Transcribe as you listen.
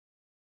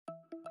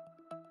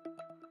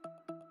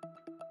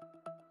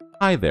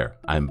Hi there,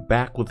 I'm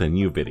back with a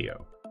new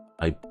video.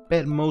 I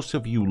bet most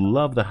of you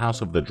love the House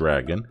of the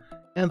Dragon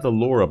and the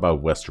lore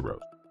about Westeros.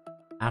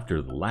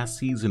 After the last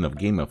season of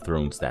Game of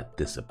Thrones that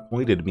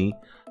disappointed me,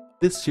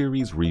 this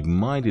series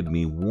reminded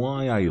me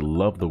why I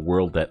love the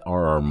world that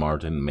R.R.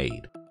 Martin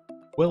made.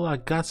 Well, I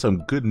got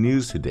some good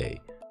news today.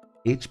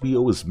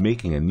 HBO is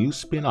making a new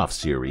spin-off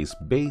series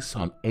based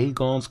on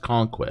Aegon's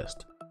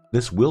Conquest.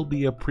 This will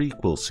be a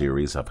prequel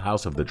series of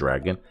House of the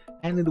Dragon,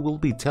 and it will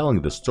be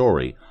telling the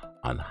story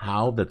on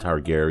how the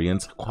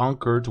Targaryens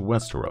conquered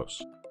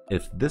Westeros.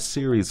 If this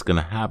series is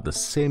gonna have the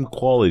same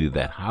quality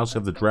that House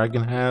of the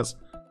Dragon has,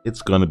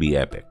 it's gonna be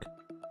epic.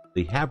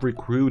 They have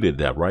recruited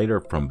a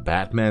writer from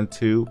Batman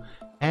 2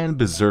 and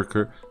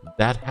Berserker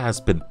that has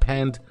been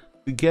penned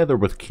together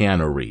with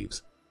Keanu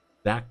Reeves.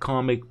 That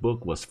comic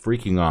book was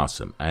freaking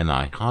awesome and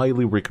I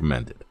highly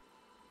recommend it.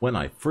 When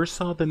I first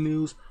saw the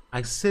news,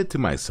 I said to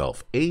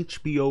myself,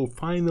 HBO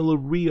finally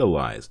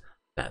realized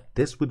that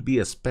this would be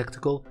a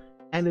spectacle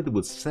and it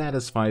would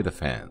satisfy the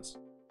fans.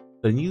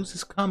 The news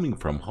is coming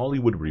from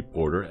Hollywood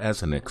Reporter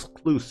as an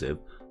exclusive,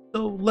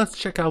 so let's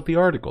check out the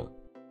article.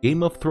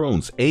 Game of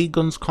Thrones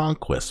Aegon's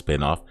Conquest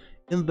spin-off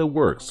in the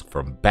works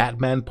from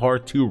Batman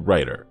Part 2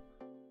 writer.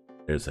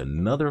 There's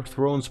another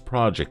Thrones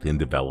project in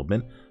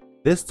development,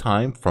 this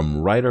time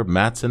from writer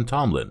Mattson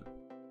Tomlin.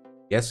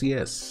 Yes,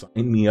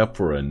 sign me up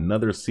for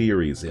another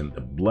series in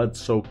the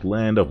blood-soaked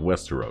land of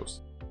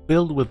Westeros,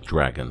 filled with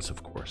dragons,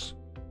 of course.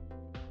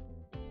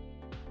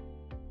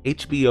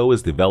 HBO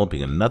is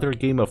developing another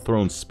Game of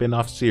Thrones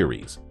spin-off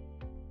series.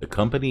 The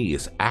company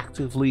is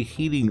actively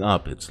heating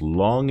up its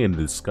long in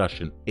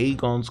discussion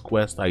Aegon's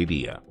Quest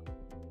idea.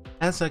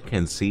 As I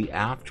can see,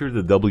 after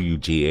the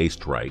WGA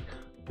strike,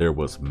 there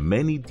was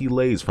many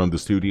delays from the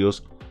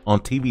studios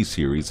on TV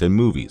series and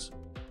movies.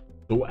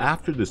 So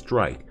after the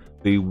strike,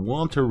 they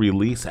want to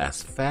release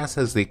as fast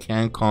as they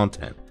can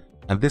content,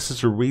 and this is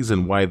the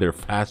reason why they're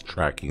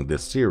fast-tracking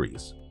this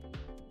series.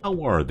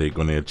 How are they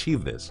going to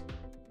achieve this?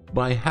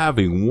 By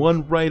having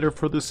one writer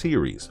for the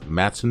series,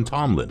 Mattson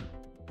Tomlin,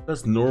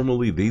 because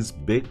normally these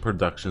big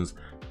productions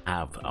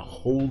have a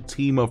whole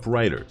team of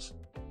writers,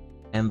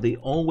 and they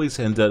always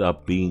ended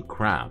up being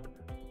crap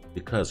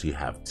because you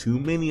have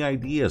too many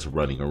ideas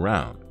running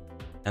around,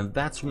 and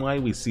that's why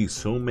we see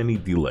so many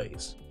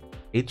delays.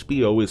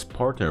 HBO is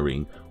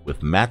partnering with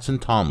Mattson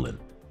Tomlin,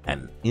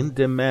 an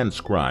in-demand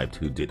scribe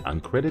who did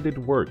uncredited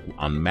work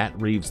on Matt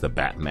Reeves' The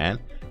Batman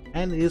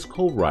and is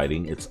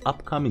co-writing its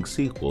upcoming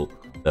sequel,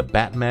 The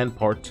Batman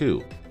Part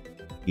 2.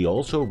 He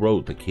also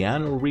wrote the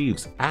Keanu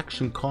Reeves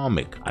action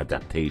comic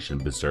adaptation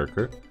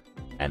Berserker,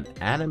 an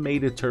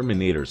animated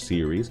Terminator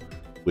series,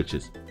 which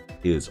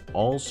is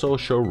also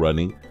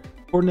show-running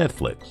for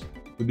Netflix.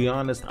 To be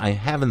honest, I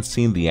haven't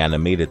seen the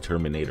animated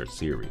Terminator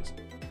series,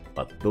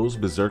 but those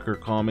Berserker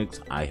comics,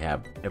 I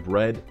have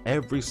read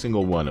every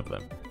single one of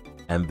them,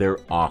 and they're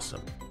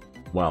awesome.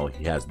 While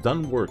he has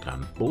done work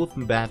on both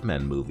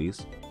Batman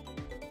movies,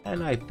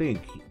 and I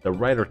think the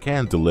writer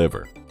can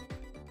deliver.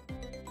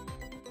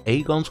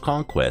 Aegon's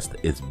Conquest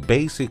is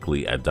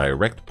basically a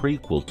direct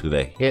prequel to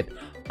the hit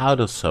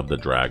House of the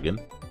Dragon,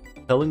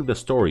 telling the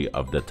story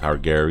of the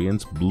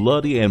Targaryens'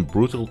 bloody and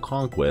brutal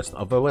conquest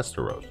of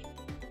Westeros.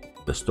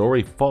 The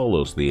story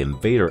follows the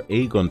invader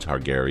Aegon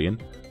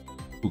Targaryen,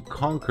 who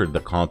conquered the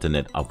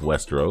continent of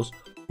Westeros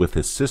with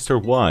his sister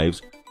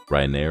wives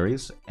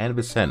Rhaenyra and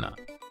Visenya,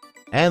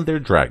 and their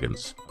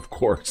dragons, of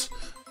course.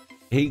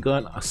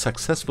 Aegon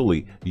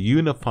successfully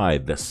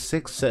unified the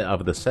 6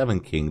 of the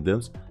 7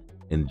 kingdoms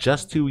in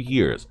just 2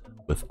 years,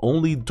 with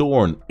only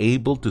Dorne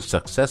able to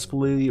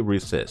successfully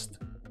resist.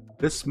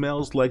 This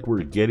smells like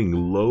we're getting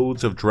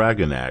loads of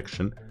dragon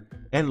action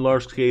and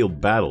large-scale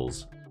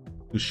battles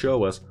to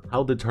show us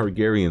how the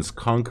Targaryens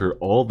conquer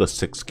all the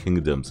 6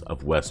 kingdoms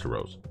of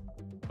Westeros.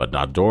 But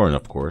not Dorne,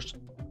 of course.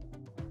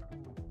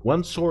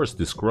 One source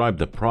described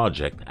the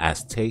project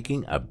as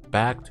taking a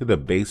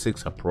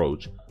back-to-the-basics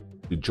approach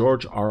to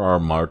George R.R.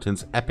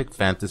 Martin's epic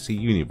fantasy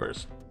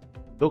universe.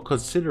 Though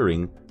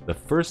considering the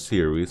first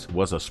series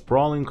was a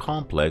sprawling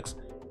complex,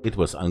 it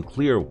was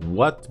unclear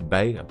what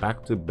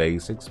back to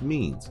basics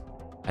means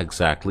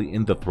exactly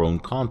in the throne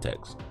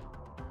context.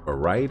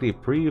 Variety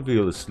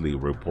previously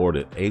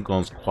reported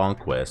Aegon's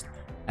Conquest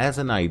as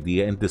an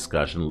idea in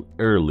discussion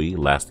early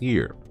last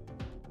year.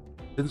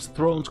 Since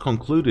Thrones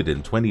concluded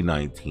in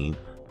 2019,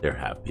 there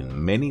have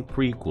been many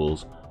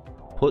prequels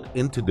put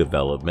into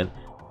development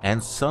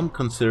and some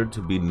considered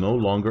to be no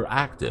longer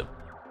active,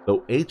 though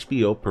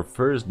HBO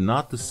prefers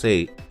not to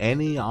say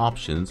any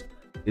options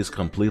is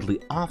completely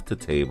off the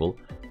table,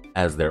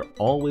 as there's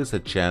always a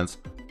chance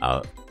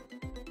a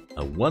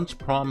once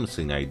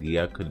promising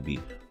idea could be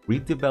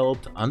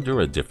redeveloped under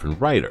a different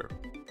writer.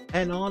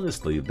 And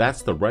honestly,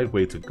 that's the right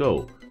way to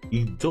go.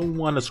 You don't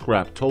want to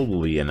scrap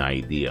totally an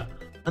idea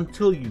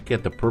until you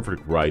get the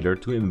perfect writer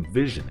to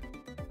envision it.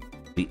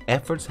 The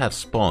efforts have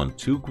spawned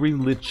 2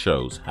 greenlit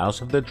shows, House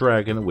of the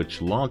Dragon,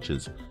 which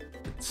launches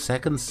its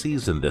 2nd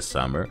season this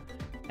summer,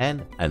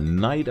 and A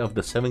Knight of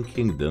the 7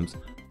 Kingdoms,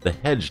 The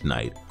Hedge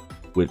Knight,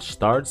 which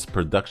starts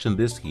production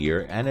this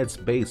year, and it's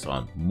based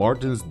on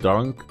Martin's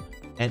Dark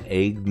and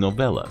Aegon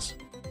novellas.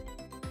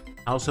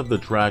 House of the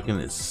Dragon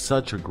is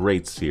such a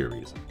great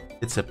series.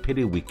 It's a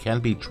pity we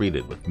can't be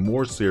treated with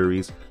more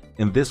series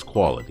in this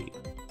quality.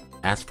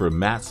 As for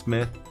Matt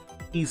Smith,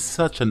 he's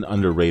such an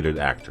underrated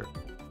actor.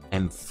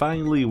 And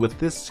finally, with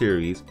this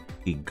series,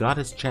 he got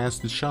his chance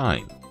to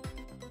shine.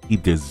 He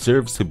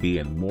deserves to be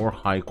in more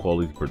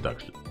high-quality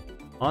production.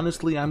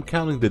 Honestly, I'm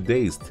counting the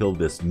days till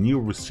this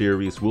new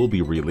series will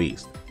be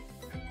released.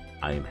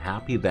 I am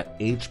happy that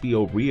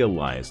HBO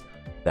realized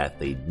that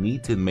they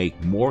need to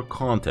make more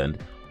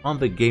content on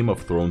the Game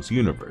of Thrones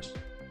universe.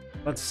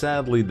 But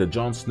sadly, the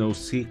Jon Snow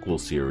sequel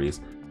series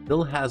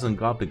still hasn't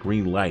got the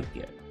green light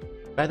yet.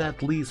 But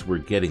at least we're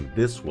getting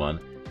this one,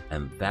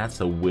 and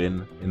that's a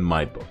win in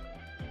my book.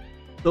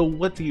 So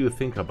what do you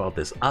think about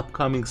this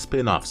upcoming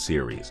spin-off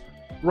series?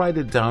 Write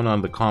it down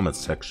on the comments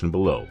section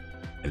below.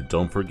 And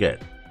don't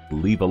forget,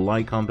 leave a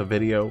like on the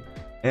video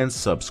and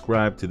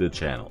subscribe to the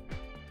channel.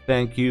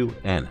 Thank you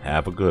and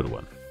have a good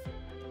one.